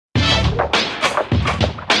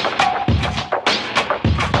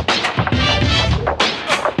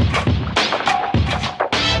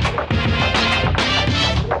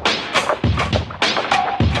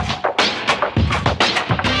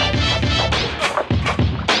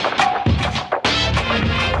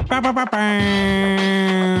What up?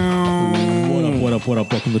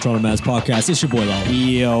 Welcome to Toronto Mavs Podcast. It's your boy Lala.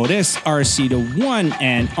 Yo, this RC, the one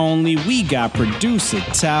and only. We got producer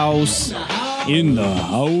Taos in the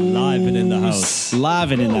house. Live and in the house.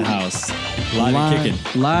 Live and in the house. Live and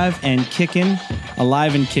kicking. Live and kicking.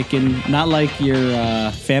 Alive and kicking. Not like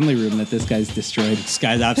your family room that this guy's destroyed. This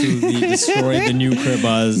guy's absolutely destroyed the new crib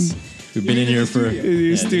buzz. We've been in here for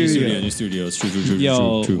new studio. New studio. It's true.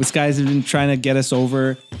 Yo, True. this guy's been trying to get us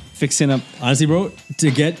over, fixing up. Honestly, bro,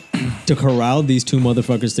 to corral these two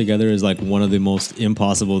motherfuckers together is like one of the most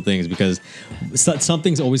impossible things because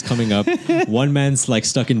something's always coming up. One man's like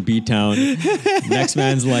stuck in B-Town. Next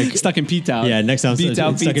man's like Stuck in P-Town. Yeah, next man's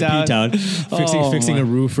stuck in P-Town. Fixing a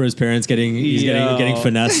roof for his parents. He's getting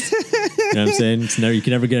finessed. You know what I'm saying? You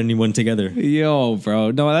can never get anyone together. Yo,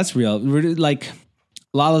 bro. No, that's real. Like,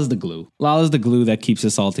 Lala's the glue. Lala's the glue that keeps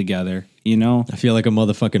us all together, you know? I feel like a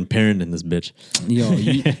motherfucking parent in this bitch. Yo,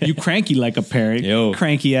 you cranky like a parent. Yo.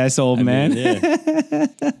 Cranky ass old man.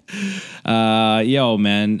 Yo,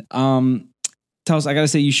 man. Taos, I gotta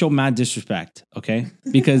say, you show mad disrespect, okay?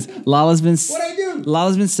 Because Lala's been... What I do?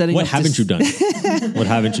 Lala's been setting What up haven't you done? What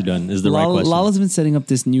haven't you done is the right question. Lala's been setting up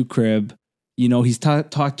this new crib. You know, he's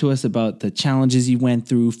talked to us about the challenges he went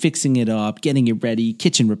through, fixing it up, getting it ready,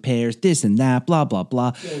 kitchen repairs, this and that, blah, blah,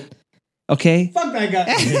 blah. Okay? Fuck that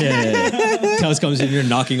guy. Taos comes in here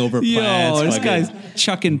knocking over plants. Yo, this guy's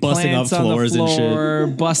chucking busting plants up floors on the and floor,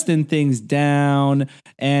 busting things down.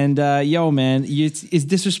 And yo, man, it's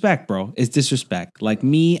disrespect, bro. It's disrespect. Like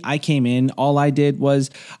me, I came in. All I did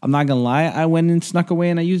was, I'm not gonna lie, I went and snuck away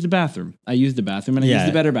and I used the bathroom. I used the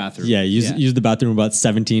better bathroom. Yeah, used the bathroom about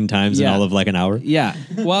 17 times in all of like an hour. Yeah.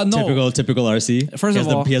 Well, no. Typical RC. First of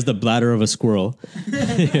all, he has the bladder of a squirrel. You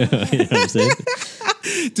know what I'm saying?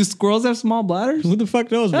 Do squirrels have small bladders? Who the fuck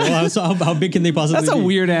knows, bro? How big can they possibly be? That's a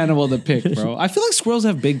weird animal to pick, bro. I feel like squirrels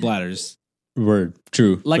have big bladders. Word.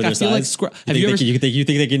 True. Like, I feel like squirrel. Have you ever? You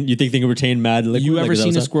think they can retain mad liquid? You ever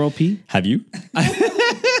seen a squirrel pee? Have you? Do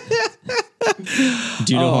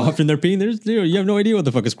you know how often they're peeing? You have no idea what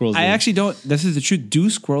the fuck a squirrel's doing. I actually don't. This is the truth. Do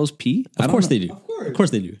squirrels pee? Of course they do. Of course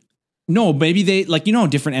they do. No, maybe they, like, you know,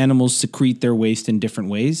 different animals secrete their waste in different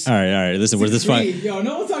ways. All right. Listen, where's this fuck? Yo,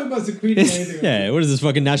 no one's talking about secreting anything. Yeah, what is this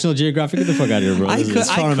fucking National Geographic? Get the fuck out of here, bro. This is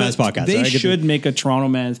Toronto Man's podcast. They right? should make a Toronto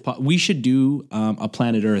Man's podcast. We should do a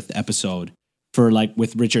Planet Earth episode for, like,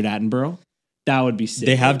 with Richard Attenborough. That would be sick.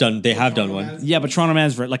 They have done one. Yeah, but Toronto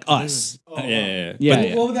Man's like us. Yeah.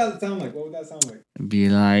 What would that sound like? Be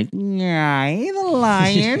like, yeah, the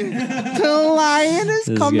lion. The lion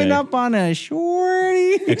is coming up on a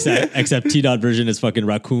shorty. Except T-Dot version is fucking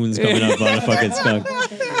raccoons coming up on a fucking skunk.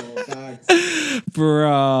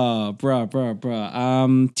 Bruh.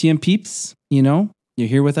 TM Peeps, you know, you're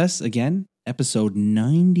here with us again. Episode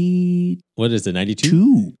 90. What is it,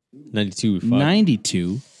 92? 92. Fuck.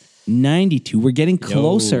 92. We're getting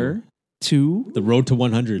closer to the road to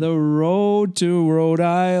 100. The road to Rhode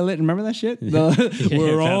Island. Remember that shit?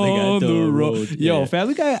 We're on the road. Yo,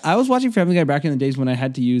 Family Guy. I was watching Family Guy back in the days when I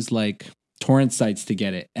had to use like torrent sites to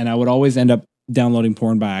get it, and I would always end up downloading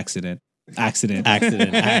porn by accident. Accident.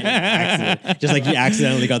 Just like he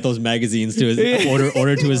accidentally got those magazines to his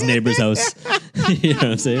order to his neighbor's house. You know what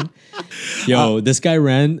I'm saying? Yo, this guy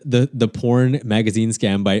ran the porn magazine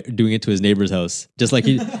scam by doing it to his neighbor's house. Just like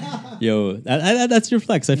he. Yo, that's your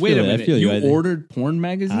flex. I feel it. I feel you. You ordered porn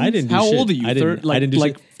magazines? I didn't do How shit. old are you? I didn't do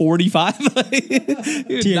like shit. 45?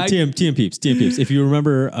 TM Peeps. If you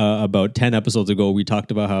remember about 10 episodes ago, we talked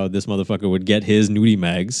about how this motherfucker would get his nudie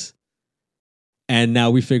mags. And now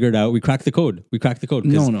we cracked the code.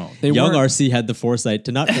 No. Young RC had the foresight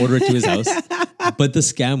to not order it to his house. But the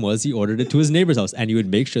scam was he ordered it to his neighbor's house. And he would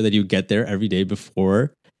make sure that you get there every day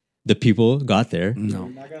before the people got there. No.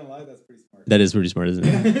 I'm not gonna lie, that's pretty smart. That is pretty smart, isn't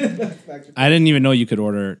it? I didn't even know you could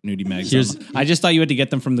order nudie mags. I just thought you had to get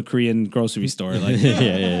them from the Korean grocery store. Like,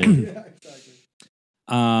 yeah.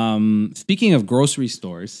 Exactly. Speaking of grocery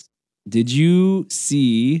stores, did you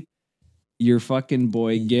see your fucking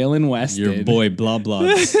boy Galen Weston? Your boy blah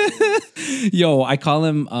blah. Yo, I call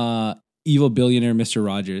him evil billionaire Mr.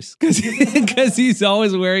 Rogers because he's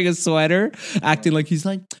always wearing a sweater, acting like he's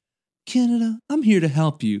like, Canada, I'm here to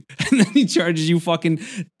help you. And then he charges you fucking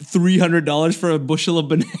 $300 for a bushel of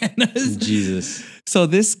bananas. Jesus. So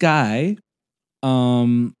this guy,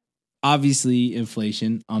 obviously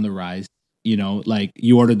inflation on the rise. You know, like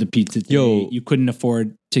you ordered the pizza today. You couldn't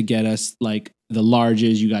afford to get us like the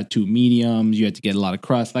larges. You got 2 mediums. You had to get a lot of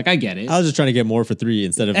crust. Like, I get it. I was just trying to get more for 3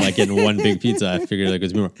 instead of like getting one big pizza. I figured like it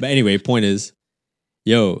was more. But anyway, point is,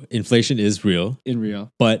 inflation is real. In real.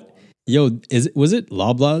 But was it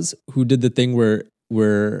Loblaws who did the thing where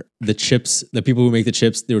where the chips, the people who make the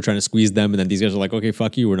chips, they were trying to squeeze them, and then these guys are like, okay,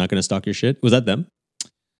 fuck you, we're not going to stock your shit. Was that them?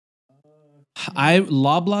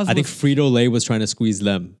 Loblaws. I think Frito Lay was trying to squeeze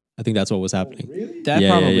them. I think that's what was happening. Really? that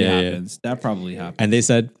Yeah, probably yeah, yeah. happens. That probably happens. And they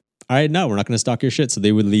said, all right, no, we're not going to stock your shit. So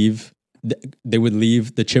they would leave. They would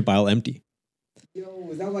leave the chip aisle empty. Yo,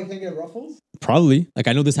 was that like hanging at Ruffles? Probably. Like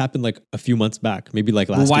I know this happened like a few months back, maybe like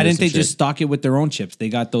last. Well, why year or didn't some they shit. just stock it with their own chips? They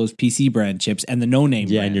got those PC brand chips and the no name.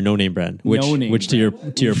 Yeah, brand. and your no name brand, which No-name which to your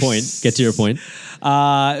point, get to your point.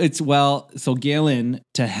 So Galen,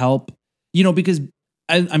 to help, because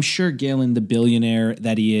I'm sure Galen, the billionaire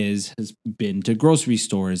that he is, has been to grocery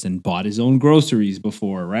stores and bought his own groceries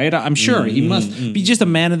before, right? I'm sure he must be just a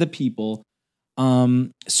man of the people.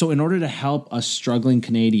 So in order to help us struggling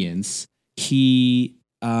Canadians, he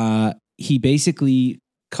basically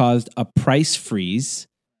caused a price freeze,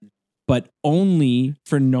 but only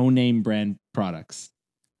for no name brand products.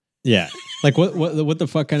 Yeah, like what the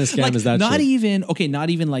fuck kind of scam Like, is that? not shit? not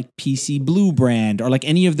even like PC Blue brand or like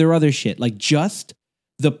any of their other shit. Like just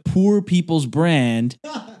the poor people's brand.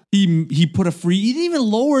 He put a free. He didn't even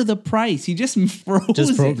lower the price. He just froze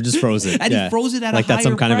it. just froze it, and yeah. he froze it at like a that's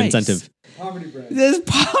some higher kind price. of incentive. Poverty brand. This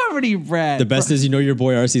poverty brand. The best is your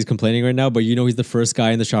boy RC's complaining right now, but he's the first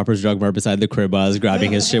guy in the Shoppers Drug Mart beside the Cribas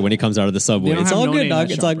grabbing his shit when he comes out of the subway. It's all good,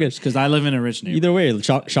 dog. It's all good. because I live in a rich neighborhood. Either way,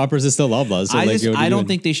 Shoppers is still Loblaws. So I don't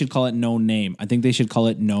think they should call it no name. I think they should call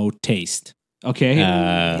it no taste. Okay.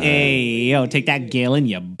 Hey, yo, take that, Galen,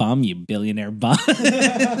 you bum, you billionaire bum.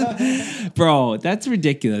 Bro, that's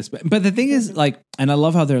ridiculous. But the thing is, like, and I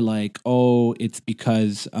love how they're like, oh, it's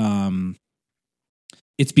because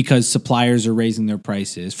suppliers are raising their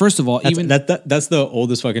prices. First of all, that's the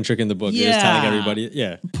oldest fucking trick in the book. You're just telling everybody,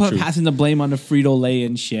 true. passing the blame on the Frito Lay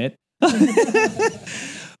and shit.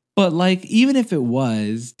 But like, even if it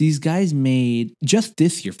was, these guys made just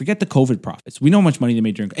this year. Forget the COVID profits. We know how much money they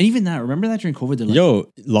made during. And even that, remember that during COVID, they're like,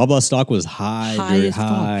 Loblaw stock was high, very as fuck.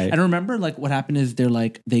 high. And remember, like, what happened is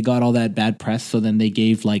they got all that bad press, so then they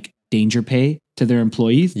gave like danger pay to their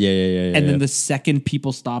employees. Yeah. And then the second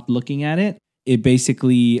people stopped looking at it, it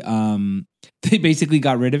basically they basically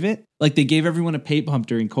got rid of it. Like they gave everyone a pay bump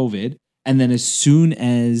during COVID, and then as soon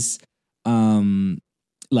as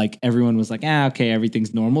like everyone was like, okay,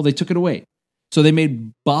 everything's normal, they took it away. So they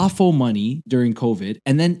made boffo money during COVID,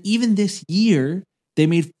 and then even this year they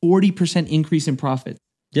made 40% increase in profits.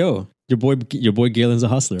 Yo, your boy Galen's a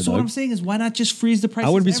hustler. So dog. what I'm saying is, why not just freeze the prices? I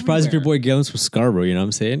wouldn't be surprised if your everywhere? boy Galen's from Scarborough. You know what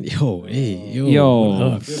I'm saying? Yo. Yo. what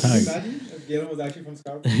up, Yo, dog? can you imagine if Galen was actually from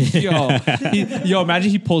Scarborough? Yo, imagine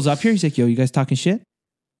he pulls up here. He's like, yo, you guys talking shit?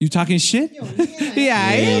 You talking shit? Yo, Yeah.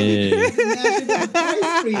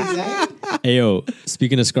 Hey, yo,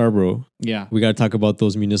 speaking of Scarborough, Yeah. we got to talk about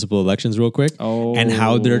those municipal elections real quick. Oh. And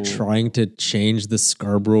how they're trying to change the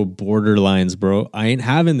Scarborough border lines, bro. I ain't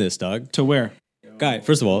having this, dog. To where? Guy,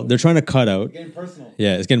 first of all, they're trying to cut out. Getting personal.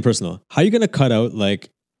 Yeah, it's getting personal. How you going to cut out, like,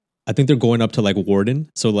 I think they're going up to, like, Warden.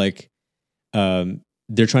 So, like,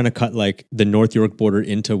 they're trying to cut, like, the North York border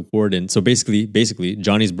into Warden. So, basically,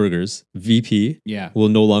 Johnny's Burgers, VP, Yeah. will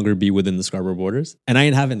no longer be within the Scarborough borders. And I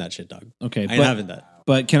ain't having that shit, dog. Okay. I ain't having that.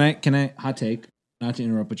 But can I hot take? Not to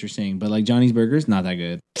interrupt what you're saying, but like Johnny's Burgers, not that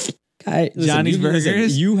good. Guy, Johnny's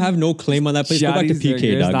Burgers? You have no claim on that place. Go back to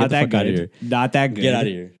PK, dog. Get the fuck out of here. Not that good. Get out of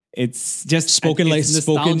here. It's just Spoken like- it's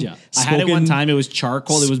nostalgia. I had it one time. It was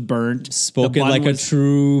charcoal. It was burnt. Spoken The bun like was- a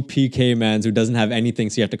true PK man who doesn't have anything,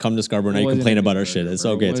 so you have to come to Scarborough and wasn't complain a about good our shit. burger, It's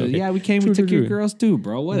bro. okay. It's okay. Yeah, we came. True, We took true, your true. girls too,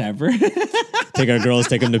 bro. Whatever. Take our girls,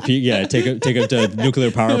 take them to take them to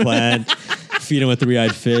nuclear power plant, feed them a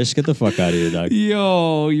 3-eyed fish. Get the fuck out of here, dog.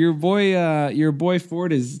 Yo, your boy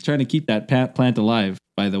Ford is trying to keep that plant alive.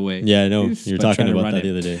 By the way, Yeah, I know. He's You're trying talking to about run that it. the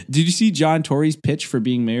other day. Did you see John Tory's pitch for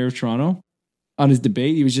being mayor of Toronto on his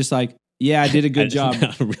debate? He was just like, "Yeah, I did a good job."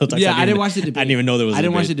 Real talk, Yeah, I didn't watch the debate. I didn't even know there was. I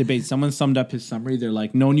didn't watch the debate. Someone summed up his summary. They're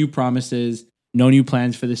like, no new promises, no new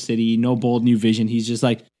plans for the city, no bold new vision. He's just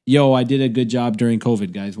like, yo, I did a good job during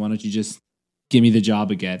COVID, guys. Why don't you just give me the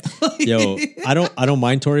job again? Yo, I don't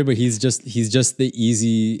mind Tory, but he's just the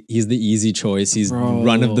easy choice. He's Bro.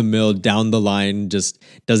 run of the mill, down the line, just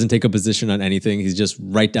doesn't take a position on anything. He's just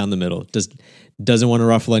right down the middle. Just doesn't want to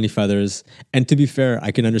ruffle any feathers. And to be fair,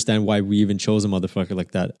 I can understand why we even chose a motherfucker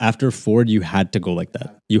like that. After Ford, you had to go like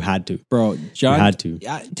that. You had to. Bro, John You had to.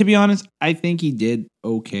 To be honest, I think he did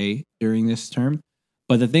okay during this term.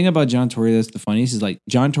 But the thing about John Tory that's the funniest is like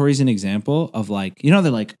John Tory's an example of like, they're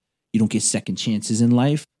like, you don't get second chances in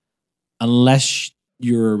life unless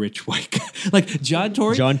you're a rich white guy. Like John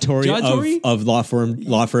Tory of law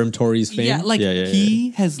firm Tory's fame. Yeah, like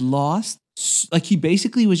he has lost. Like he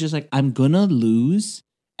basically was just like, I'm gonna lose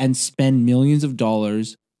and spend millions of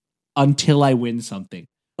dollars until I win something.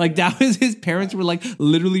 Like that was his parents were like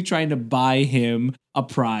literally trying to buy him a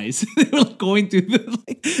prize. They were like going through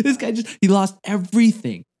this guy he lost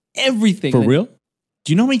everything. Everything. For Like, real?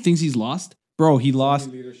 do you know how many things he's lost? Bro, he lost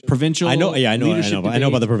provincial. I know. Yeah, I know. leadership I know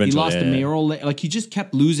about the debate. provincial. He lost yeah, the mayoral. Like he just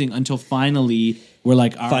kept losing until finally we're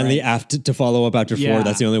like, all Finally, right. after to follow up after 4, Yeah.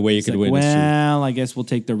 that's the only way you It's could like, win. It's true. well, I guess we'll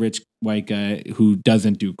take the rich white guy who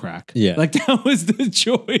doesn't do crack. Yeah. Like that was the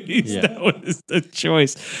choice. Yeah. That was the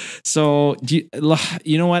choice. So you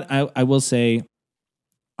know what? I will say,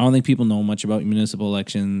 I don't think people know much about municipal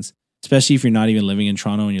elections, especially if you're not even living in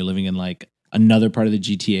Toronto and you're living in like another part of the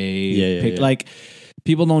GTA. Yeah. Like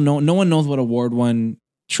people don't know. No one knows what a Ward 1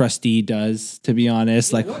 trustee does, to be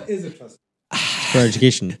honest. Like what is a trust? For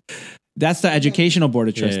education. that's the educational board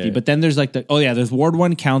of trustee. Yeah. But then there's like there's Ward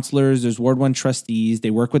 1 counselors, there's Ward 1 trustees. They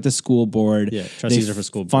work with the school board. Yeah, trustees They are for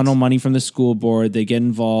school boards. funnel money from the school board. They get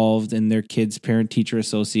involved in their kids' parent-teacher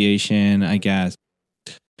association, I guess.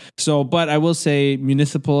 So, but I will say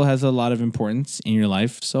municipal has a lot of importance in your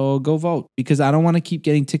life. So go vote because I don't want to keep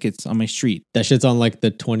getting tickets on my street. That shit's on like the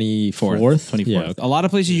 24th. 24th. Yeah, okay. A lot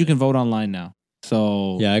of places you can vote online now.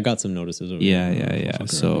 So Yeah, I got some notices over yeah. there. Fuck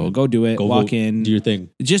So around, man. go do it. Go Walk vote. in. Do your thing.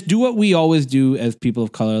 Just do what we always do as people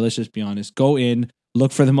of color. Let's just be honest. Go in,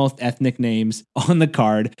 look for the most ethnic names on the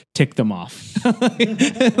card, tick them off.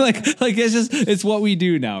 like it's what we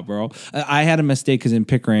do now, bro. I had a mistake because in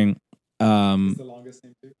Pickering, It's the longest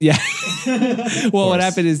name too. yeah. Well, what course,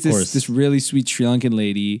 happened is of course. this really sweet Sri Lankan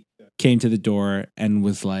lady came to the door and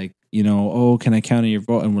was like, oh, can I count on your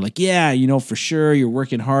vote? And we're like, yeah, for sure. You're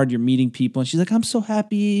working hard. You're meeting people. And she's like, I'm so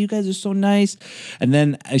happy. You guys are so nice. And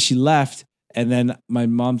then as she left, and then my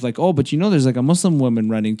mom's like, oh, but there's like a Muslim woman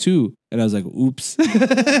running too. And I was like, oops. I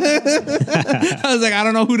was like, I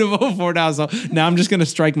don't know who to vote for now. So now I'm just going to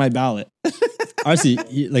strike my ballot.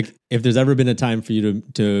 RC, like if there's ever been a time for you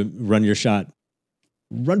to run your shot,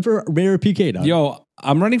 run for Mayor PK, dog. Yo,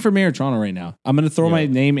 I'm running for Mayor of Toronto right now. I'm going to throw my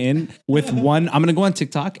name in with one. I'm going to go on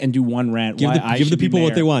TikTok and do one rant. give the people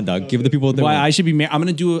what they want, dog. Give the people what they Why want. I should be mayor. I'm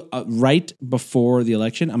going to do right before the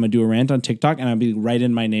election. I'm going to do a rant on TikTok and I'll be write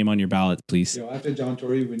in my name on your ballot, please. Yo, after John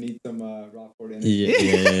Tory, we need some Rockford energy.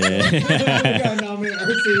 Yeah. We gotta nominate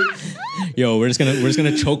RC. Yo, we're just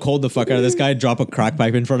gonna choke hold the fuck out of this guy, drop a crack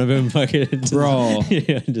pipe in front of him, fucking Bro.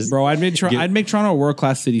 yeah, just Bro, I'd make Toronto a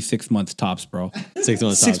world-class city 6 months tops, bro. 6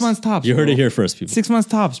 months. 6 months tops. You heard bro. it here first, people. 6 months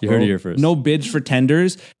tops, bro. You heard it here first. No bids for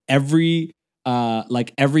tenders. Every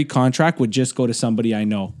contract would just go to somebody I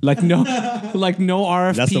know. Like no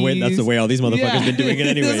RFPs. That's the way all these motherfuckers been doing it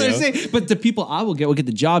anyway. That's what I'm saying. But the people I will get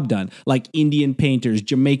the job done. Like Indian painters,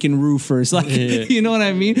 Jamaican roofers. Like you know what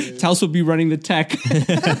I mean? Taos will be running the tech.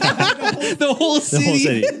 the whole The city. whole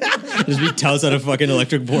city. Just be tells on a fucking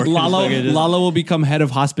electric board. Lala will become head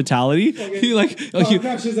of hospitality.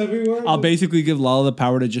 Crashes everywhere. I'll basically give Lala the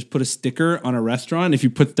power to just put a sticker on a restaurant. If you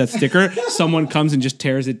put that sticker, someone comes and just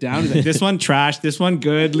tears it down. He's like, this one trash, this one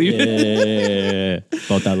good. Leave it. Yeah.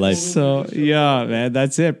 About that life. So yeah, man,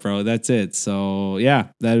 that's it, bro. That's it. So yeah,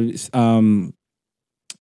 that is,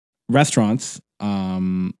 restaurants.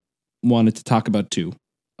 Wanted to talk about two.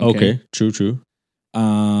 Okay. True.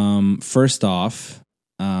 First off,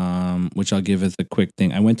 which I'll give as a quick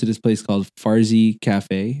thing. I went to this place called Farzi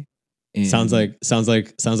Cafe. Sounds like some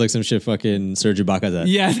shit fucking Sergio Baca's at.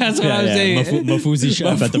 Yeah, that's what I was saying. Mafuzi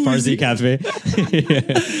chef at the Farzi Cafe.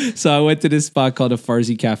 Yeah. So I went to this spot called a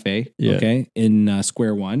Farzi Cafe, Yeah. okay, in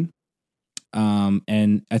Square One.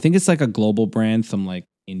 And I think it's like a global brand, some like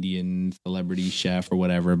Indian celebrity chef or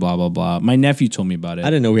whatever, blah, blah, blah. My nephew told me about it. I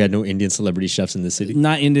didn't know we had no Indian celebrity chefs in the city.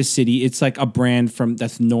 Not in this city. It's like a brand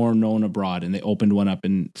that's known abroad, and they opened one up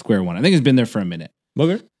in Square One. I think it's been there for a minute.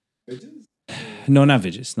 Booger? No, not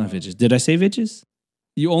Vidges. Not Vidges. Did I say Vidges?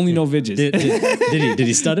 You only know Vidges. Did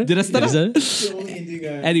he stutter? Did I stutter? The only Indian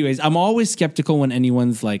guy. Anyways, I'm always skeptical when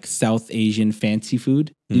anyone's like South Asian fancy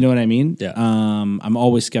food. You know what I mean? Yeah. I'm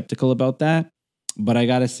always skeptical about that. But I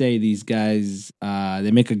gotta say, these guys,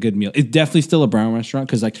 they make a good meal. It's definitely still a brown restaurant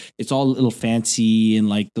because like it's all a little fancy and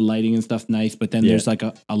like the lighting and stuff nice. But then there's like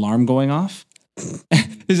a alarm going off.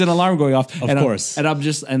 There's an alarm going off. Of course. I'm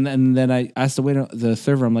just and then I asked the waiter, the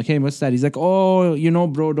server, I'm like, hey, what's that? He's like, oh,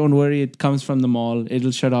 bro, don't worry. It comes from the mall.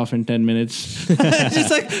 It'll shut off in 10 minutes.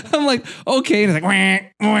 Just like, I'm like, okay. And it's like,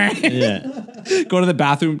 wah, wah. Yeah. Go to the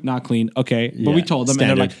bathroom, not clean. Okay. But Yeah, we told them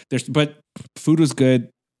standard. and they're like, but food was good.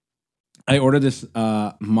 I ordered this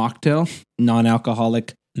mocktail,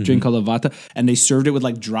 non-alcoholic drink called Lavata, and they served it with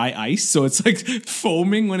like dry ice, so it's like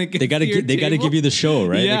foaming when it gets. They gotta give you the show,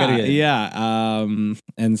 right? Yeah.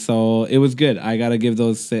 And so it was good. I gotta give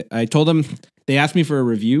those. I told them they asked me for a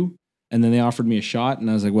review, and then they offered me a shot, and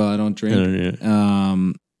I was like, "Well, I don't drink."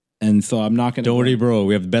 And so I'm not going to. Don't worry, bro.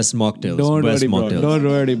 We have the best mocktails. Don't best worry, bro. mocktails. Don't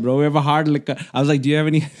worry, bro. We have a hard liquor. I was like, do you have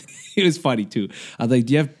any? It was funny too. I was like,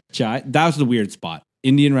 do you have chai? That was the weird spot.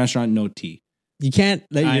 Indian restaurant, no tea. You can't.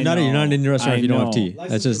 Like, you're not an Indian restaurant if you don't have tea.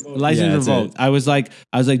 That's just License License yeah, revoked. I was like,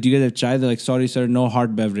 do you guys have chai? They're like, sorry, sir, no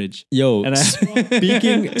hard beverage. Yo, And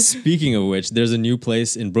speaking of which, there's a new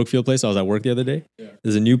place in Brookfield Place. I was at work the other day.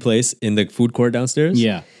 There's a new place in the food court downstairs.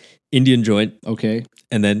 Yeah. Indian joint, Okay.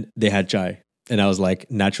 and then they had chai. And I was like,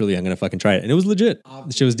 naturally, I'm gonna fucking try it, and it was legit.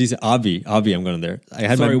 The shit was decent. Avi, I'm going there. I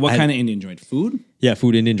had Sorry, what I had- kind of Indian joint? Food? Yeah,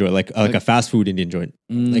 food Indian joint, like a fast food Indian joint,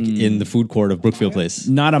 like in the food court of Brookfield Place.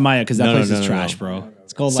 Not Amaya, because that No, place no, is no, trash, no. bro.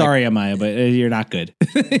 It's called Sorry, Amaya, but you're not good.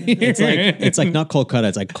 it's like not Kolkata.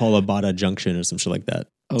 It's like Kolabada Junction or some shit like that.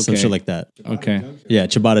 Some Okay. shit like that. Okay. Yeah,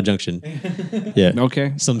 Ciabatta Junction. Yeah.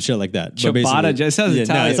 Okay. Some shit like that. But Ciabatta, basically- just sounds yeah,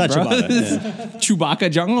 Italian, no, it's bro. not Ciabatta. Yeah.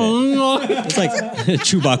 Chewbacca jungle. It's like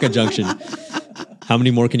Chewbacca Junction. How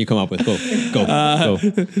many more can you come up with? Go.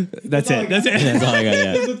 That's it. That's it. That's all I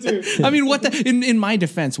got. Yeah. I mean, what the? In my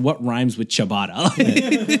defense, what rhymes with ciabatta?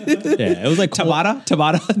 Yeah. It was like Tabata.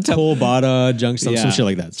 Kolbada Junction, Yeah. some shit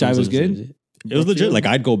like that. Chai was Some- good? It was legit. Like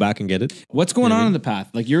I'd go back and get it. What's going on in the path?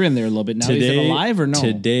 Like you're in there a little bit now. Is it alive or no?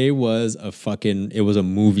 Today was it was a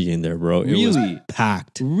movie in there, bro. It was Really?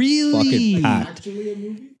 packed. Really? Fucking packed.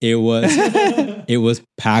 It was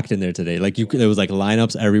packed in there today. Like there was like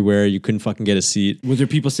lineups everywhere. You couldn't fucking get a seat. Was there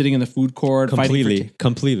people sitting in the food court fighting for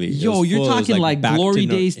Completely. It Yo, was you're full. It was, talking like back to Glory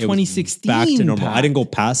nor- Days it was 2016 Back to normal. packed. I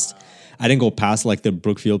didn't go past like the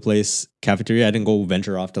Brookfield Place cafeteria. I didn't go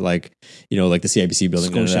venture off to like, like the CIBC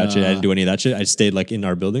building. None of that Scotia. shit. I didn't do any of that shit. I stayed like in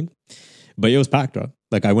our building. But it was packed, bro.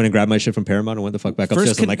 Like I went and grabbed my shit from Paramount and went the fuck back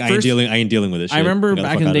upstairs. I'm like, I ain't dealing with this shit. I remember Get the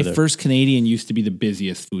back fuck in the out day, of there. First Canadian used to be the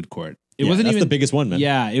busiest food court. It Yeah, wasn't that's even the biggest one, man.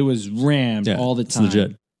 Yeah, it was rammed Yeah, all the it's time.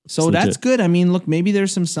 legit. So It's that's legit. good. I mean, look, maybe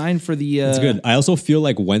there's some sign for the. It's good. I also feel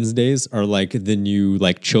like Wednesdays are like the new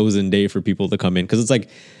like chosen day for people to come in because it's like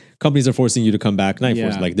companies are forcing you to come back. Not Yeah.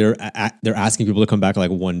 forcing, like they're asking people to come back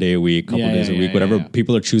like one day a week, couple Yeah, days yeah, a week, yeah, whatever. yeah.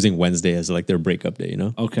 People are choosing Wednesday as like their breakup day.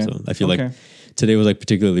 Okay. So I feel like Okay. today was like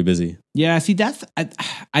particularly busy. Yeah, see, that's.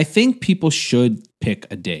 I think people should pick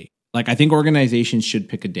a day. Like, I think organizations should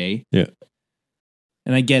pick a day. Yeah.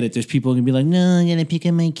 And I get it. There's people who can be like, no, I gotta pick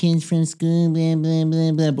up my kids from school, blah, blah,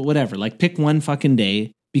 blah, blah. But whatever. Like, pick one fucking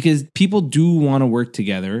day because people do want to work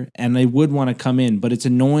together and they would want to come in. But it's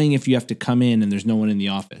annoying if you have to come in and there's no one in the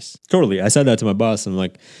office. Totally. I said that to my boss. I'm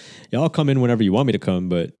like, yeah, I'll come in whenever you want me to come,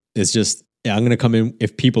 but it's just, yeah, I'm going to come in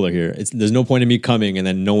if people are here. There's no point in me coming and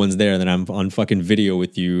then no one's there. And then I'm on fucking video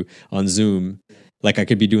with you on Zoom. Like I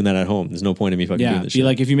could be doing that at home. There's no point in me fucking doing Yeah. this Be shit.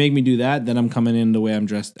 like, if you make me do that, then I'm coming in the way I'm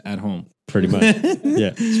dressed at home. Pretty much.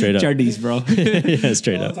 Yeah. Straight up. Jardis, bro. Yeah,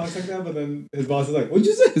 straight up. Talks like that, but then his boss is like, "What'd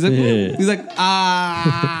you say?" He's like, Yeah. he's like,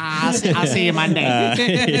 I'll see you Monday.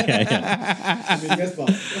 Yes,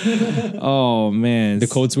 boss. Oh man, The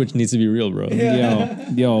code switch needs to be real, bro.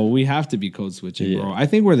 yo, we have to be code switching, bro. Yeah. I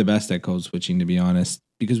think we're the best at code switching, to be honest,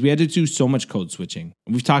 because we had to do so much code switching.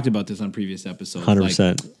 We've talked about this on previous episodes.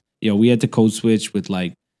 100%. Like, we had to code switch with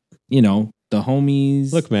like, the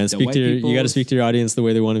homies. Look, man, the white you got to peoples. speak to your audience the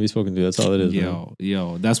way they want to be spoken to. That's all it is. man.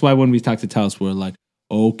 Yo. That's why when we talk to Taos, we're like,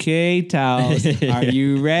 okay, Taos, are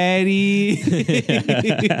you ready?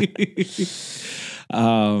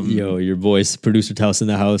 Yo, your voice, producer Taos in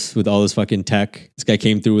the house with all this fucking tech. This guy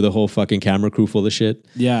came through with a whole fucking camera crew full of shit.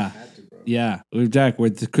 Yeah. We're Jack.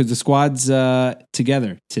 Because the squad's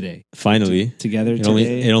together today. Finally. Together It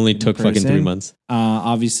today. only in took fucking 3 person. months.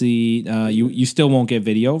 Obviously, you still won't get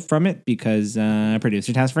video from it because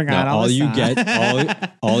producer Taos forgot Now, all this you stuff.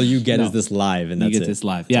 get, all you get No. is this live, and You that's get it. this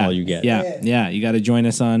live. That's Yeah, all you get. Yeah. You got to join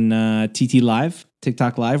us on TT Live,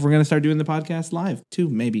 TikTok Live. We're gonna start doing the podcast live too,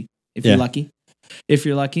 maybe if you're Yeah. lucky. If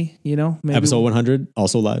you're lucky, maybe Episode 100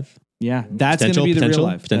 also live. Yeah, that's gonna be the Potential?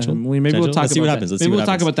 real life. Potential? Maybe we'll Potential? talk Let's see about what that. happens. Let's see Maybe what we'll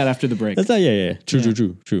talk happens. about that after the break. That's that. Yeah.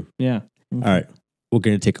 True. Yeah. All right, we're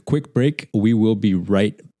gonna take a quick break. We will be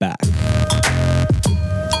right back.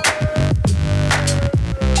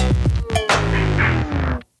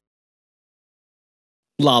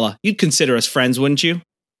 Lala, you'd consider us friends, wouldn't you?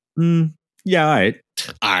 Yeah, all right.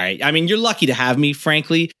 All right. I mean, you're lucky to have me,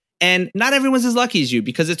 frankly. And not everyone's as lucky as you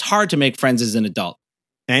because it's hard to make friends as an adult.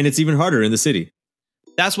 And it's even harder in the city.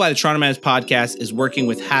 That's why the Toronto Manners podcast is working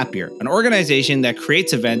with Happier, an organization that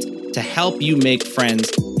creates events to help you make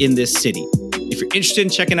friends in this city. If you're interested in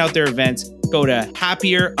checking out their events, go to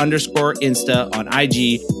happier_Insta on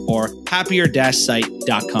IG or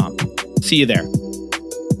happier-site.com. See you there.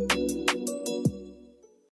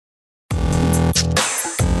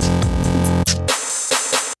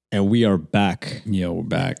 And we are back. Yo, we're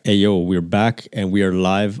back. Hey, yo, we're back and we are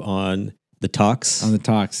live on The talks. On the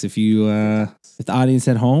talks. If you, if the audience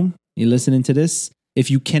at home, you're listening to this, if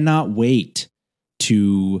you cannot wait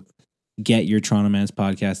to get your Toronto Man's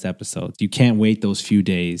podcast episodes, you can't wait those few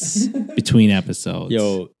days between episodes.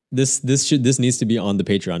 Yo, this needs to be on the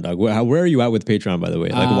Patreon, dog. Where are you at with Patreon, by the way?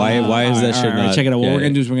 Like, why is that shit not? Check it out. What Yeah, we're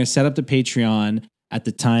gonna do is we're gonna set up the Patreon at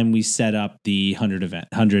the time we set up the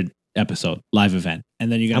 100 episode live event,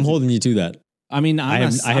 and then you guys. I'm holding you to that. I mean, I'm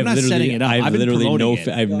not literally, setting it up. I have I've been literally promoting it.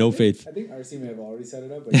 I have no faith. I think RC may have already set it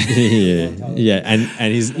up. But yeah,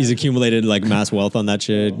 and he's accumulated like mass wealth on that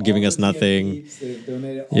shit, giving us nothing. They've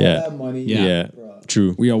donated all Yeah. that money. Yeah. Bro.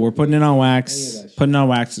 True. We're putting it on wax. Any of that shit. Putting it on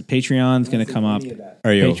wax. Patreon's gonna come up. Any of that.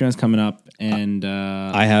 All right, yo, Patreon's coming up, and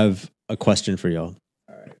I have a question for y'all.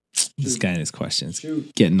 All right. this guy and his questions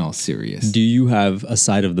Shoot. getting all serious. Do you have a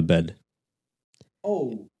side of the bed?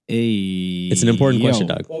 Oh. Hey, It's an important question,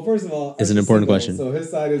 dog. Well, first of all, It's an RC's important single, question. So his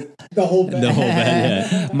side is the whole bed. The whole bed,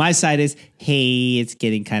 yeah. My side is, hey, it's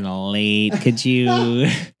getting kind of late. Could you,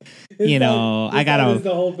 you know, I gotta.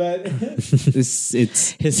 The whole bed. It's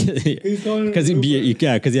His He's going because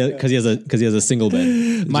he has a single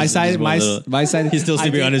bed. my Just- side. just one little- My side. He's still I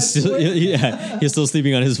sleeping did- on his. Yeah, he's still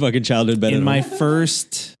sleeping on his fucking childhood bed. in at my home.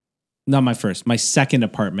 first, not my first, my second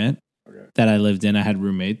apartment Okay. that I lived in. I had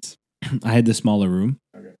roommates. I had the smaller room.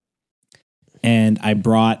 Okay. And I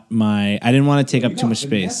brought I didn't want to take up too much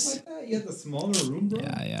space. Like that? You had the smaller room, bro.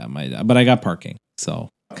 Yeah, but I got parking, so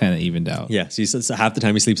kind of evened out. Yeah, so half the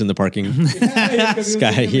time he sleeps in the parking.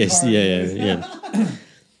 Sky, yes, yeah.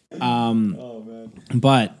 Oh man.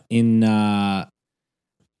 But I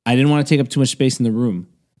didn't want to take up too much space in the room,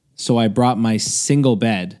 so I brought my single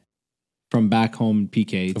bed from back home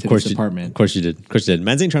PK to this apartment. Of course you did.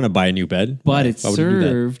 Man's ain't trying to buy a new bed. But it Why would you do that?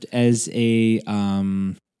 served as a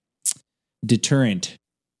deterrent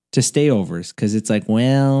to stayovers because it's like,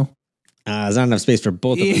 well, There's not enough space for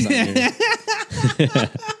both of us. out here.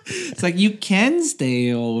 it's like you can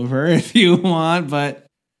stay over if you want, but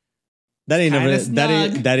That ain't Kinda never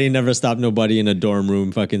snug. that ain't never stopped nobody in a dorm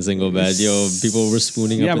room fucking single bed. Yo, people were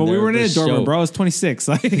spooning up. yeah, in but we there weren't for in a dorm room, show. bro. I was 26.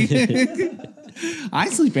 Like, I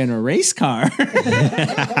sleep in a race car.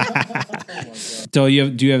 So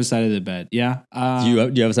do you have a side of the bed? Yeah. Do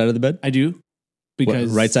you have a side of the bed? I do. Because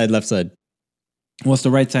What, right side, left side. Well, it's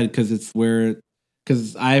the right side because it's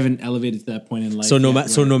because I haven't elevated to that point in life. So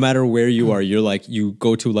yet where- no matter where you are, you're like you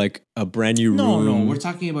go to like a brand new room. No, we're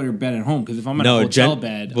talking about your bed at home. Because if I'm in a hotel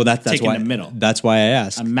bed, well, that's taking why the middle. That's why I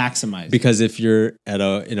asked. I'm maximized. Because if you're in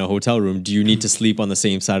a hotel room, do you need to sleep on the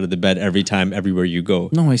same side of the bed every time, everywhere you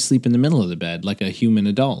go? No, I sleep in the middle of the bed like a human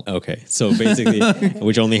adult. Okay, so basically,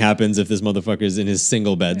 which only happens if this motherfucker's in his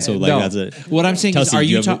single bed. So like No. that's it. What I'm saying is, Kelsey, are do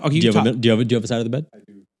you have a- talking? do you have a side of the bed? I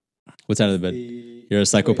do. What side of the bed? You're a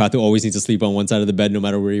psychopath who always needs to sleep on one side of the bed no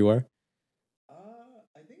matter where you are?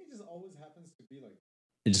 I think it just always happens to be like.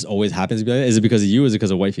 It just always happens to be like that? Is it because of you or is it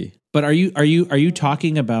because of wifey? But are you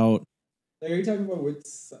talking about Like, are you talking about which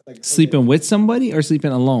like sleeping with somebody or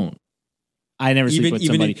sleeping alone? I never sleep with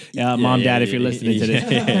somebody. Mom, dad, if you're listening to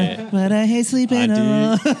this. yeah. But I hate sleeping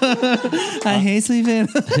alone. I hate sleeping.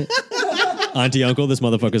 Auntie, uncle, this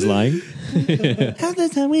motherfucker's lying. Half the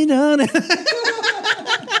time we don't.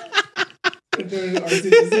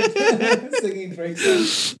 singing Drake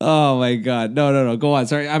songs? Oh my god! No. Go on.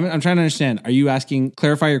 Sorry, I'm trying to understand. Are you asking?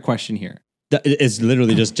 Clarify your question here. It's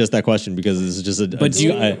literally just that question because it's just a. But do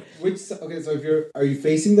you- Okay, so are you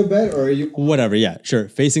facing the bed or are you whatever? Yeah, sure.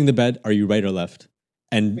 Facing the bed, are you right or left?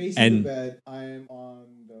 And facing the bed? I am on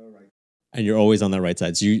the right. and you're always on that right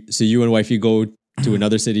side. So you and wifey go to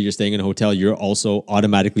another city. You're staying in a hotel. You're also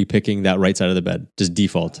automatically picking that right side of the bed, just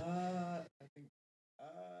default. I think.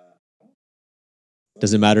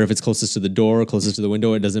 Doesn't matter if it's closest to the door, closest to the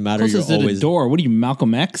window. It doesn't matter. Closest You're to always the door. What are you,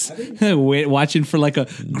 Malcolm X? Wait, watching for like a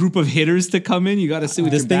group of hitters to come in. You got to sit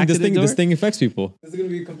with This your thing, back this to the thing, door. this thing affects people. This is gonna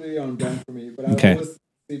be completely on brand for me, but I Okay. always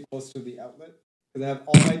sleep close to the outlet because I have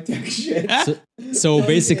all my tech shit. So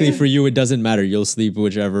basically, for you, it doesn't matter. You'll sleep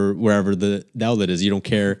wherever the outlet is. You don't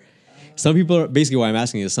care. Some people are basically why I'm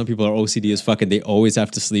asking is some people are OCD as fuck and they always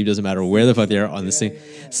have to sleep. Doesn't matter where the fuck they are on the thing.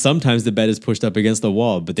 Sometimes the bed is pushed up against the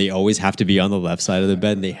wall, but they always have to be on the left side of the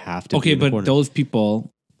bed and they have to. Okay, be in the but corner. those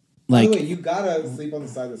people, By like, the way, you gotta sleep on the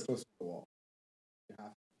side that's close to the wall. You have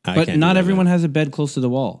to. I but can't do not that, everyone man. has a bed close to the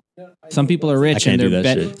wall. No, I Some know, people but are rich can't and do their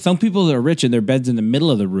that bed. shit. Some people are rich and their bed's in the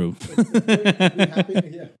middle of the room.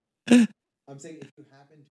 Yeah. I'm saying if you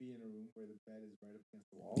happen to be in a room where the bed is right up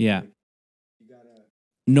against the wall, Yeah. like, you gotta.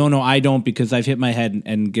 No, I don't because I've hit my head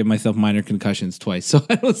and give myself minor concussions twice, so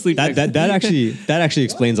I don't sleep. That next- actually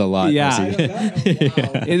explains a lot. Yeah. honestly.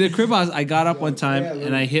 Wow. In the crib house, I got up one time Yeah,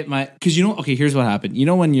 and I hit my because okay, here's what happened. You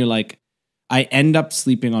know when you're like, I end up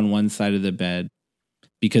sleeping on one side of the bed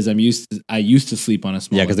because I used to sleep on a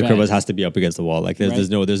smaller Yeah, because the bed. crib has to be up against the wall. Like there's Right.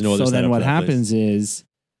 no other. So setup then for what that happens place. is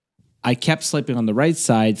I kept sleeping on the right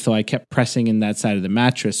side, so I kept pressing in that side of the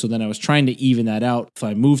mattress. So then I was trying to even that out. So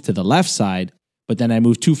I moved to the left side, but then I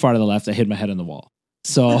moved too far to the left. I hit my head on the wall.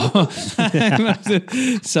 So,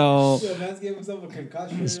 so Yo, Mans gave himself a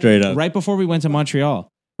concussion. Straight up. right before we went to Montreal,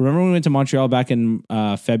 remember when we went to Montreal back in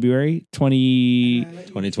February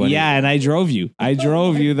 2020. Yeah, and I drove you. I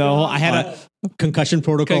drove you the whole. I had a Concussion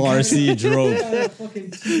protocol RC drove. I had a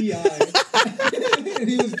fucking TI. And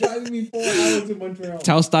he was driving me 4 hours to Montreal.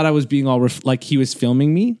 Taos thought I was being all like he was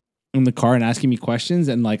filming me in the car and asking me questions,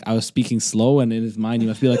 and like I was speaking slow, and in his mind he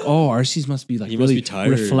must be like, "Oh, RC's must be like He must really be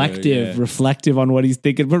tired, reflective on what he's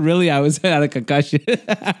thinking." But really, I was at a concussion.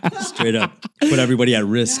 Straight up. Put everybody at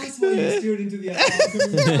risk. That's why you steered into the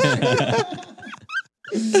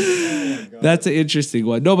Oh That's an interesting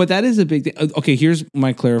one. No, but that is a big thing. Okay, here's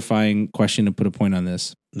my clarifying question to put a point on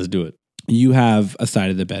this. Let's do it. You have a side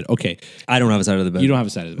of the bed. Okay, I don't have a side of the bed. you don't have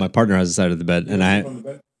a side of the My bed. partner has a side of the bed, and I.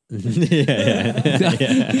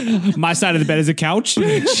 yeah. My side of the bed is a couch.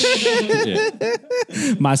 Yeah.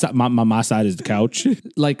 My side is the couch.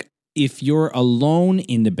 Like, if you're alone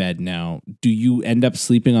in the bed now, do you end up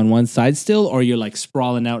sleeping on one side still, or you're like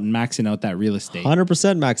sprawling out and maxing out that real estate? 100%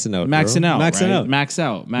 maxing out. Maxing bro. out, Maxing right? out. Max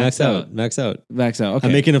out, Max out. Max out. max out. Okay,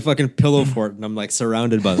 I'm making a fucking pillow fort, and I'm like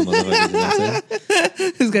surrounded by the motherfuckers. You know what I'm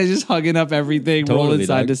saying? this guy's just hugging up everything, rolling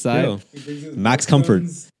side dog. to side. Yo. Max comfort.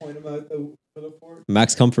 Point him out the fort.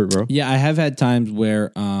 Max comfort, bro. Yeah, I have had times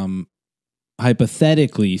where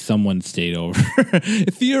hypothetically someone stayed over.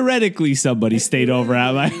 Theoretically, somebody stayed over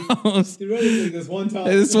at my house. Theoretically, this one time.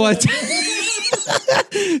 This one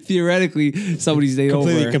Theoretically, somebody stayed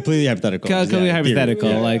over. Completely hypothetical. Completely Yeah, hypothetical,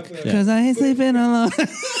 Yeah, like yeah. because I ain't sleeping alone.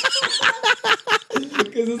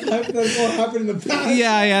 Because this hypothetical happened in the past.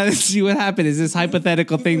 yeah. See what happened is this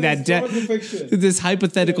hypothetical thing that Historical fiction. this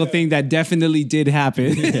hypothetical thing that definitely did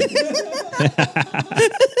happen.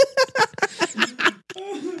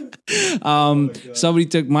 Somebody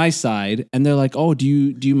took my side and they're like, "Oh, do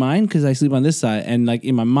you mind? Because I sleep on this side." And like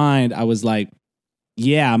in my mind, I was like,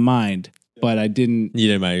 "Yeah, I mind," but I didn't. You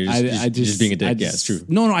didn't mind. You're just being a dick. Yeah, it's true.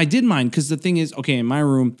 No, I did mind because the thing is, okay, in my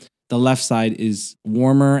room, the left side is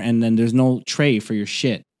warmer, and then there's no tray for your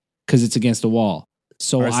shit because it's against the wall.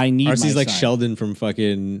 So I need RC's my like side. Sheldon from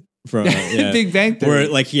yeah. Big Bang Theory. Where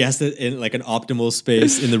like he has to in like an optimal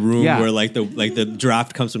space in the room Yeah. where like the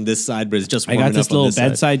draft comes from this side, but it's just I warm got enough this on little this side.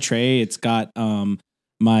 bedside tray. It's got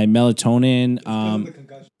my melatonin, The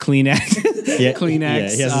concussion. Kleenex, Yeah, Kleenex. yeah,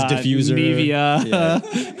 he has his diffuser.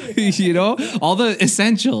 Nivea, you know, all the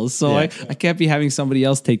essentials. So Yeah. I can't be having somebody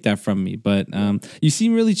else take that from me. But you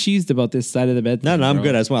seem really cheesed about this side of the bed. No, thing, I'm bro.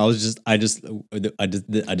 good as well. A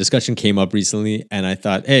discussion came up recently, and I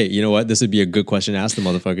thought, hey, you know what? This would be a good question to ask the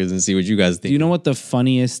motherfuckers and see what you guys think. Do you know what the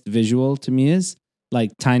funniest visual to me is?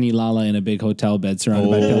 Like tiny Lala in a big hotel bed surrounded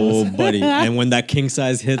by pillows. Oh, buddy! And when that king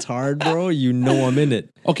size hits hard, bro, you know I'm in it.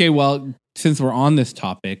 Okay, well, since we're on this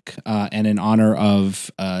topic, and in honor of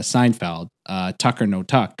Seinfeld, tuck or no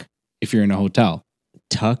tuck, if you're in a hotel,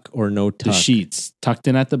 Tuck or no tuck? the sheets tucked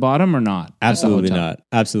in at the bottom or not? At the Absolutely hotel? not.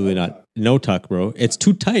 Absolutely not. No tuck, bro. It's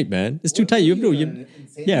too tight, man. It's too tight. You have no.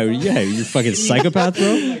 Yeah. You fucking psychopath,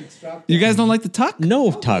 bro. You guys don't like the tuck?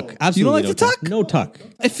 No tuck. Absolutely. like no the tuck? No tuck.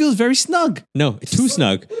 It feels very snug. No, too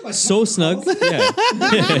snug. So snug.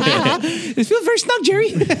 Yeah. It feels very snug,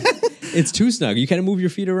 Jerry. It's too snug. You can't move your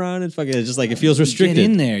feet around. It's fucking. It's just like it feels restricted.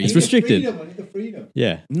 in there. It's You- restricted. I need the freedom.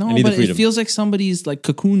 Yeah. No, I need but the freedom. it feels like somebody's like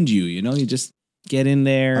cocooned you. You know, you just get in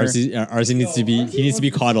there. RC needs to be. He needs to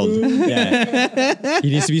be coddled. Yeah. He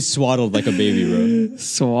needs to be swaddled like a baby, bro.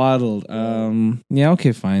 Swaddled. Yeah.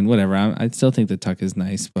 Okay. Fine. Whatever. I still think the tuck is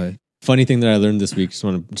nice, but Funny thing that I learned this week. Just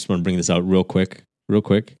want to bring this out real quick.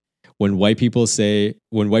 When white people say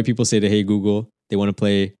to Hey Google, they want to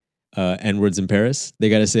play N words in Paris. They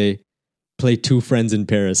gotta say, play Two Friends in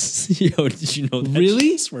Paris. Yo, did you know that?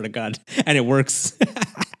 Really? I swear to God, and it works.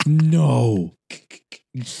 no.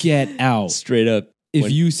 Get out. Straight up. If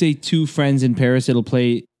When- you say two friends in Paris, it'll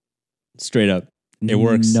play. Straight up. It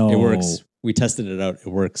works. No. It works. We tested it out. It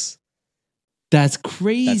works. That's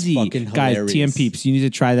crazy. That's fucking Guys, hilarious. TM peeps, you need to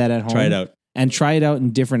try that at home. Try it out. And try it out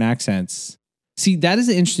in different accents. See, that is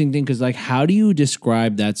an interesting thing because, like, how do you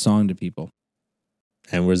describe that song to people?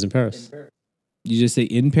 N words in Paris. You just say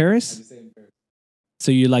in Paris?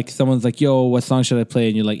 So you're like, someone's like, yo, what song should I play?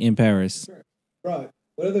 And you're like, in Paris. Bro,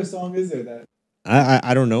 what other song is there that?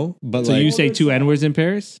 I don't know, but So like, you say two N-words in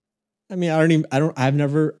Paris? I mean, I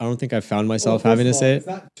don't think I've found myself Well, having to first of all, say It's it.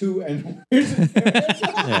 not two N-words.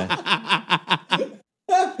 Yeah.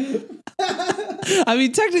 I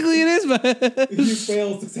mean, technically it is, but You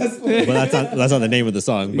fail successfully. Well, that's not the name of the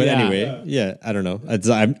song. But Yeah. anyway, yeah, I don't know. I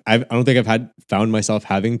don't think I've found myself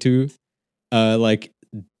having to, like,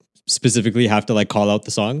 specifically have to like call out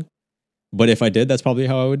the song. But if I did, that's probably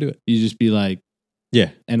how I would do it. you just be like,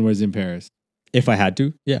 Yeah, N-words in Paris. if I had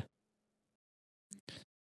to. Yeah.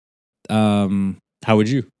 How would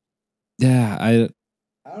you? Yeah, I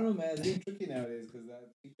don't know, man. It's getting tricky nowadays because that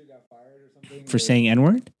teacher got fired or something. for saying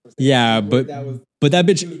N-word? Yeah, N-word, but that that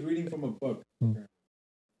bitch. she was reading from a book.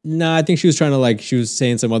 Nah, I think she was trying to like she was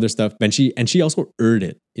saying some other stuff, and she also erred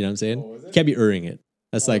it. You know what I'm saying? Oh, was it? Can't be erring it.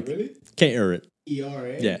 That's Oh, like really? can't err it.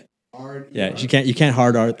 ERA. Yeah. Hard. Yeah, ER? you can't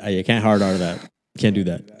hard art. You can't hard art that. Can't do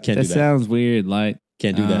that. Can't do That that. sounds weird. Like,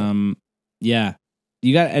 Can't do that. Yeah,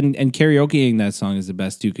 you got and karaokeing that song is the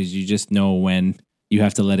best too because you just know when you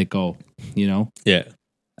have to let it go. You know. Yeah.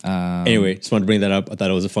 Anyway, just wanted to bring that up. I thought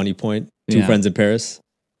it was a funny point. Two Yeah. friends in Paris.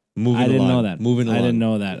 Moving I didn't along. know that. Moving along. I didn't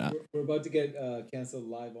know that. We're about to get canceled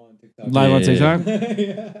live on TikTok. Live on Yeah. TikTok.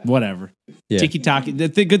 Yeah. Whatever. Yeah. TikTok.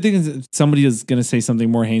 The good thing is somebody is going to say something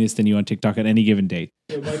more heinous than you on TikTok at any given date.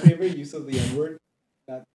 So my favorite use of the N-word,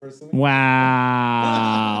 not personally.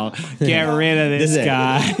 Wow. Get rid of this This is-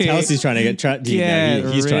 guy. Kelsey's trying to get.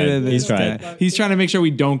 He's rid trying. of this He's trying. guy. He's trying to make sure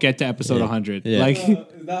we don't get to episode Yeah. 100. Yeah. Like,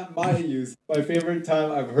 It's not my use. My favorite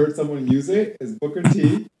time I've heard someone use it is Booker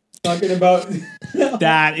T talking about.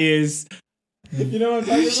 that is You know what I'm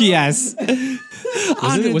talking about? yes.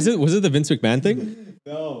 Was it the Vince McMahon thing?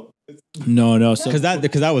 No. It's, No. So Because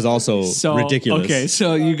that was also ridiculous. Okay,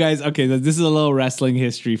 so you guys, this is a little wrestling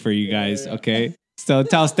history for you guys. Yeah. Okay, so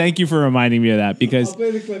Taos, thank you for reminding me of that I'll because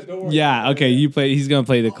play the clip. Don't worry. yeah, okay, you play. He's gonna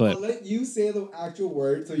play the clip. I'll let you say the actual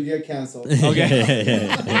word so you get canceled. Okay.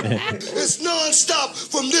 It's non-stop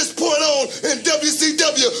from this point on in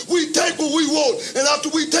WCW. We take what we want, and after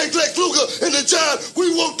we take Lex Luger and the Giant,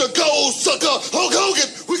 we want the gold sucker. Hulk Hogan,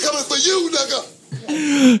 we coming for you, nigga.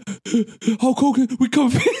 Hulk Hogan, we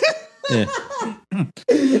come. Yeah.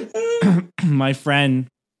 My friend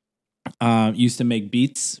used to make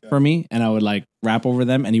beats for me, and I would like rap over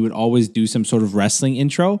them, and he would always do some sort of wrestling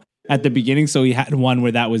intro at the beginning. So he had one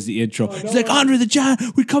where that was the intro. He's like, Andre the Giant,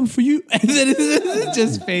 we come for you, and then it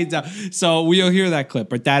just fades out. So we'll hear that clip,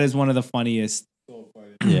 but that is one of the funniest.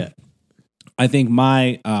 Yeah. I think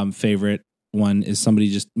my favorite one is somebody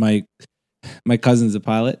just my cousin's a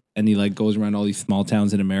pilot, and he like goes around all these small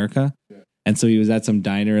towns in America. And so he was at some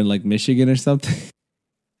diner in like Michigan or something.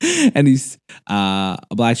 And he's a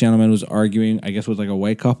black gentleman was arguing, I guess, with like a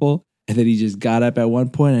white couple. And then he just got up at one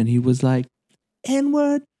point and he was like,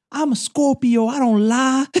 N-word, I'm a Scorpio, I don't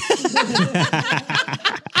lie.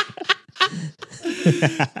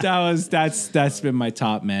 That's been my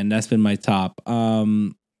top, man. That's been my top.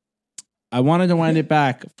 I wanted to wind it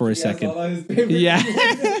back for a second. Yeah.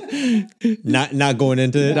 Not going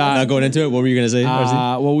into it. Not going into it. What were you gonna say? Marcy?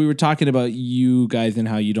 Well, we were talking about you guys and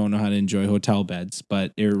how you don't know how to enjoy hotel beds,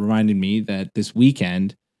 but it reminded me that this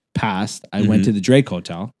weekend past, I went to the Drake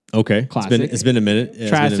Hotel. Okay. Classic. It's been a minute. Yeah,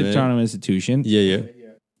 it's been a Classic minute. Toronto institution. Yeah.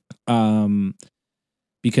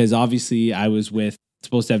 Because obviously I was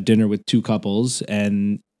supposed to have dinner with two couples,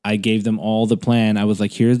 and I gave them all the plan. I was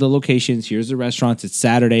like, here's the locations, here's the restaurants. It's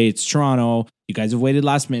Saturday, it's Toronto. You guys have waited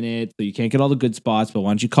last minute, so you can't get all the good spots, but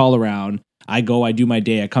why don't you call around? I go, I do my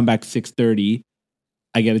day. I come back 6:30.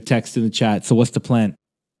 I get a text in the chat. So what's the plan?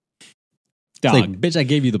 It's Dog. like, bitch, I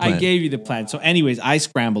gave you the plan. I gave you the plan. So anyways, I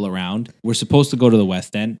scramble around. We're supposed to go to the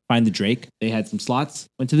West End, find the Drake. They had some slots.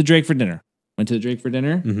 Went to the Drake for dinner. Went to the Drake for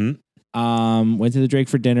dinner.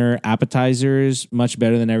 Appetizers, much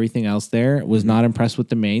better than everything else there. Was not impressed with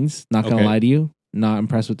the mains. Not gonna Okay. lie to you. Not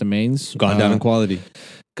impressed with the mains. Gone down in quality.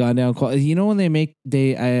 Gone down quality. You know when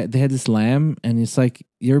they had this lamb and it's like,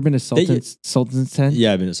 you ever been to Sultan's tent?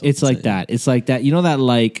 Yeah, I've been. It's like that. It's like that. You know that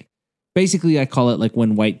like, basically I call it like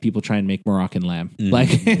when white people try and make Moroccan lamb. Mhm. Like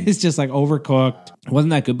it's just like overcooked. It wasn't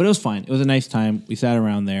that good, but it was fine. It was a nice time. We sat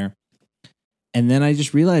around there. And then I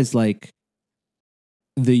just realized like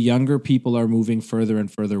the younger people are moving further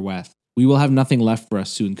and further west. We will have nothing left for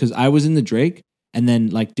us soon. Cause I was in the Drake and then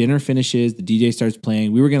like dinner finishes, the DJ starts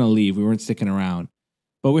playing. We were going to leave. We weren't sticking around,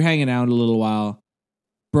 but we're hanging out a little while.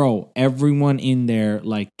 Bro, everyone in there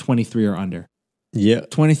like 23 or under. Yeah.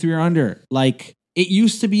 23 or under. Like it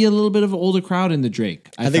used to be a little bit of an older crowd in the Drake.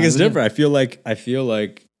 I think it's different. I feel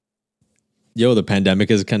like, yo, the pandemic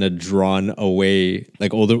has kind of drawn away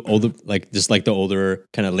like older, like just like the older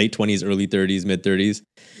kind of late 20s, early 30s, mid 30s.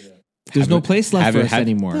 There's no place left for us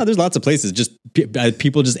anymore. No, there's lots of places. Just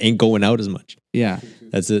people just ain't going out as much. Yeah.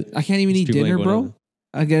 That's it. I can't even eat People ain't dinner, going bro. out.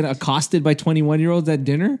 I get accosted by 21-year-olds at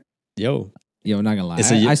dinner. Yo, Yo, I'm not gonna lie.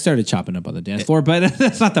 It's a- I started chopping up on the dance floor, but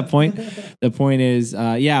that's not the point. The point is,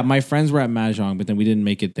 my friends were at Mahjong, but then we didn't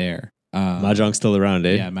make it there. Mahjong's still around,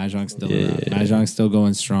 eh? Yeah, Mahjong's still Yeah, around. yeah, Mahjong's still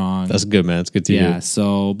going strong. That's good, man. It's good to yeah. hear.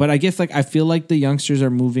 So, but I guess like I feel like the youngsters are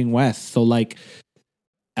moving west. So like,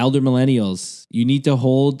 elder millennials, you need to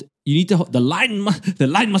hold. The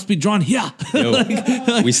line must be drawn here. Yo,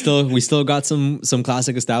 we still got some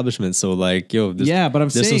classic establishments. So like, yo, But I'm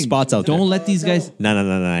there's saying some spots out there. Don't let these guys. No.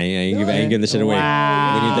 I ain't giving the shit away.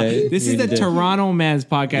 Wow. We need to- This we is the need to- Toronto Man's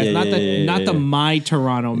podcast, Yeah, not the yeah, not the yeah. My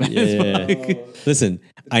Toronto Man's Yeah. podcast. Listen,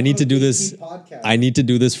 I need to do this. I need to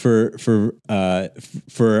do this for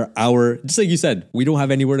our. Just like you said, we don't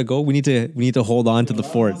have anywhere to go. We need to hold on to the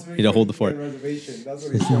fort. We need to hold the fort. Reservation. That's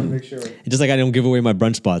what he's trying to make sure. Just like I don't give away my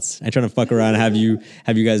brunch spots. I try to fuck around and have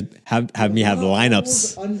you guys have me have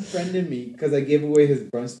lineups. Almost unfriended me because I gave away his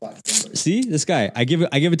brunch spot. to somebody. See this guy? I give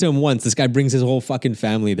it to him once. This guy brings his whole fucking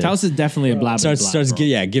family there. Taos is definitely a blah blah starts blah, bro.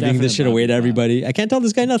 giving Definitely this shit blah, away to blah, blah. everybody. I can't tell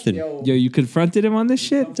this guy nothing. Yo, Yo, you confronted him on this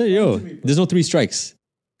shit. Tell you, yo, there's no 3 strikes.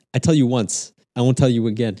 I tell you once. I won't tell you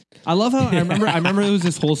again. I love how I remember it was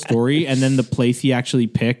this whole story, and then the place he actually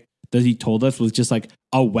picked that he told us was just like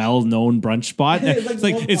a well-known brunch spot.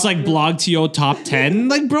 It's like BlogTO top 10.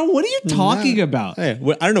 Like, bro, what are you talking about? Hey,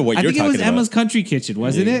 I don't know what I you're think it talking was about. Emma's Country Kitchen,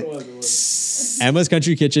 wasn't it? Emma's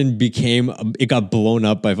Country Kitchen it got blown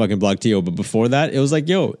up by fucking BlogTO, but before that, it was like,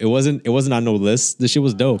 yo, it wasn't on no list. This shit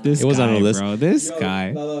was dope. This it was guy, on no list. bro. This yo,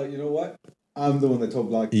 guy. No, you know what? I'm the one that told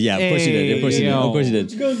Block. Yeah, of course you did. Of course you did. Of course you What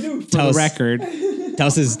you did. gonna do? For the record, Tell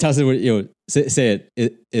us, yo, say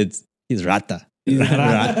it. It's he's rata. he's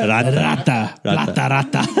Rata.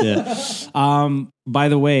 rata. Yeah. By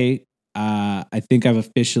the way, I think I've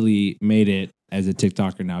officially made it as a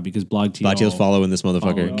TikToker now because BlogTO's following this motherfucker.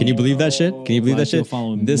 Following Can you believe that shit? Can you believe that BlogTO shit?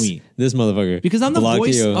 following This me. motherfucker. Because I'm the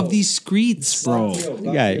voice BlogTO. of these streets, bro.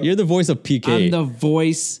 Yeah, you're the voice of PK. I'm the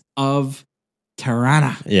voice of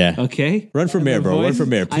Tirana. Yeah. Okay. Run for I'm mayor, the bro. Run voice- for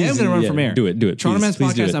mayor. I am Please, going to run yeah, for mayor. Do it. Toronto Please, Man's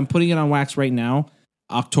please do podcast. it. I'm putting it on wax right now.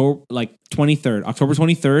 October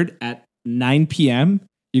 23rd at 9 p.m.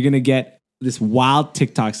 You're going to get this wild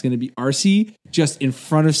TikTok. It's going to be RC just in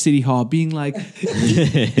front of City Hall being like,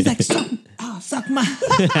 he's like, suck my.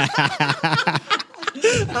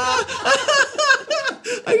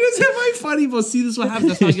 I just have my funny, bro. See, this is what happens.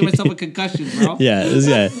 That's how I give myself a concussion, bro. Yeah, this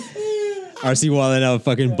guy. RC Wallen out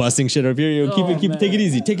fucking busting shit up here. Yo, keep Oh, it, man. take it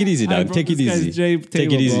easy. Take it easy, I dog. broke Take it this guy's easy. J Take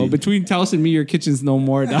table, it easy. bro. Between Taos and me, your kitchen's no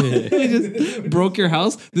more, dog. We just broke your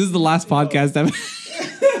house. This is the last podcast ever.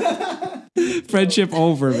 Friendship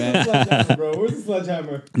over, man. Sledgehammer, bro. Where's the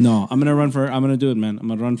sledgehammer? No, I'm gonna do it, man. I'm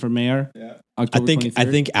gonna run for mayor. Yeah. October 23rd.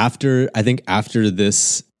 I think after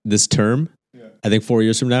this term, Yeah. I think 4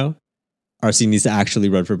 years from now, RC needs to actually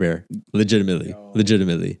run for mayor. Legitimately.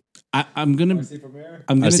 I'm gonna RC for mayor?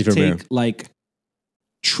 RC for mayor. take like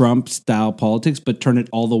Trump style politics, but turn it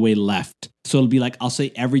all the way left. So it'll be like I'll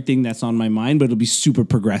say everything that's on my mind, but it'll be super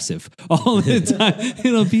progressive all the time.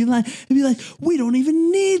 It'll be like we don't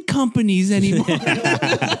even need companies anymore.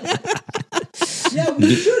 Yeah,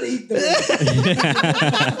 we should eat them.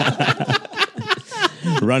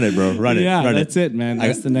 Run it, bro. Run it. Yeah, Run that's it, man.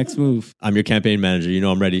 That's the next move. I'm your campaign manager. You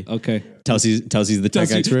know I'm ready. Okay. Telsey's the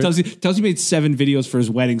tech expert. Telsey made 7 videos for his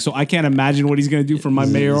wedding, so I can't imagine what he's gonna do for my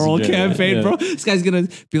mayoral Yeah, campaign, yeah. bro. This guy's gonna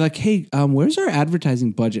be like, "Hey, where's our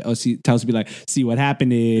advertising budget?" Oh, see, Telsey be like, "See, what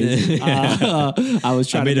happened is I was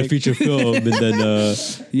I trying made to a feature film and then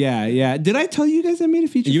yeah. Did I tell you guys I made a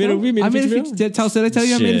feature? You made a- film? we made a I made feature a film? feature. Did I tell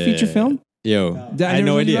you I made a feature Shit. film? yo, Did I had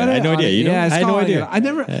no never idea. tell I had no about idea. it? You know, Yeah, I had no called- idea. I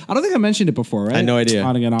don't think I mentioned it before, right? I had no idea.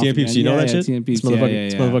 On again, off TN Peeps, again. you know Yeah, that yeah, shit? TN Peeps, This motherfucker, yeah.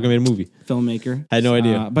 this motherfucker made a movie. Filmmaker. I had no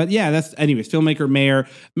idea. But yeah, that's anyways. Filmmaker, mayor,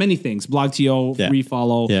 many things. BlogTO, Yeah.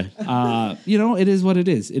 refollow. Yeah. It is what it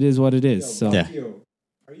is. It is what it is. So Yeah. Yo,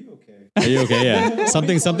 are you okay? Are you okay? Yeah.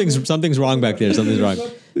 Something's wrong back there. Something's wrong.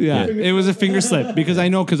 yeah, it was a finger slip because I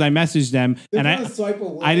messaged them They're and trying to swipe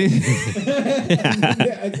away. I didn't. They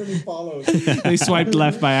accidentally followed. They swiped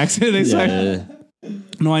left by accident. They swiped. Yeah.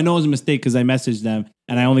 No, I know it was a mistake because I messaged them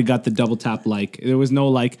and I only got the double tap like. There was no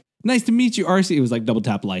like, nice to meet you, RC. It was like double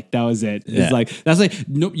tap like. That was it. Yeah. It's like that's like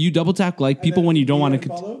no, you double tap like people then when you don't you want to.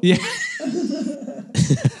 unfollow? Yeah.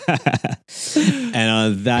 And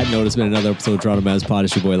on that note, it's been another episode of Toronto Man's Pod.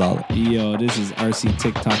 It's your boy Lalo. Yo, this is RC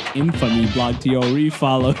TikTok infamy. BlogTO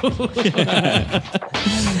refollow.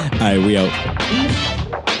 All right, we out.